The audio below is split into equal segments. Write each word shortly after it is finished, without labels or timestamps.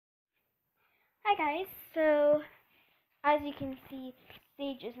Hi guys, so as you can see,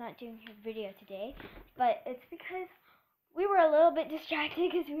 Sage is not doing her video today, but it's because we were a little bit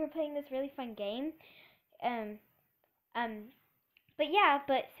distracted because we were playing this really fun game. Um, um,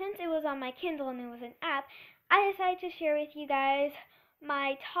 but since it was on my Kindle and it was an app, I decided to share with you guys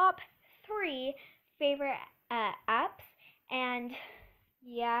my top 3 favorite apps, and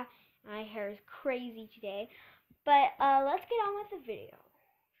yeah, my hair is crazy today, but let's get on with the video.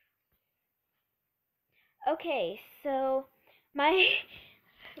 Okay, so my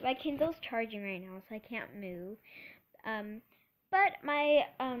my Kindle's charging right now, so I can't move. Um, but my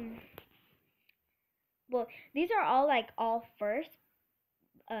well, these are all like all first.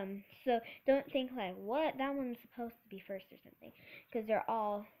 So don't think like what that one's supposed to be first or something, because they're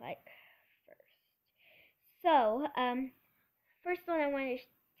all like first. So first one I want to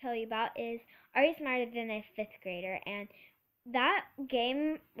tell you about is Are You Smarter Than a Fifth Grader? And that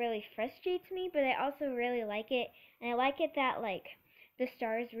game really frustrates me, but I also really like it, and I like it that like the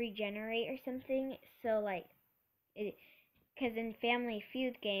stars regenerate or something. So like it, because in Family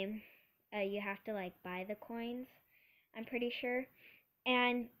Feud game, you have to like buy the coins. I'm pretty sure.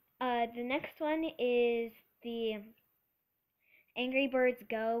 And the next one is the Angry Birds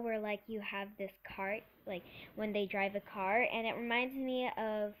Go, where like you have this cart, like when they drive a car, and it reminds me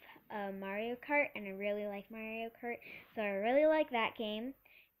of Mario Kart, and I really like Mario Kart, so I really like that game.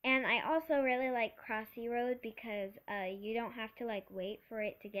 And I also really like Crossy Road because you don't have to like wait for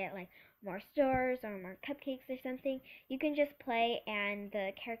it to get like more stars or more cupcakes or something. You can just play, and the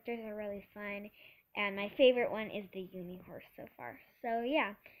characters are really fun. And my favorite one is the Uni Horse so far. So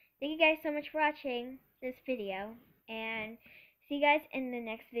yeah, thank you guys so much for watching this video, and see you guys in the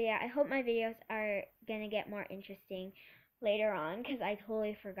next video. I hope my videos are gonna get more interesting later on, because I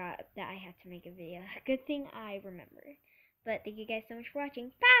totally forgot that I had to make a video. Good thing I remembered. But thank you guys so much for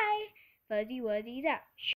watching. Bye! Fuzzy Wuzzy's out.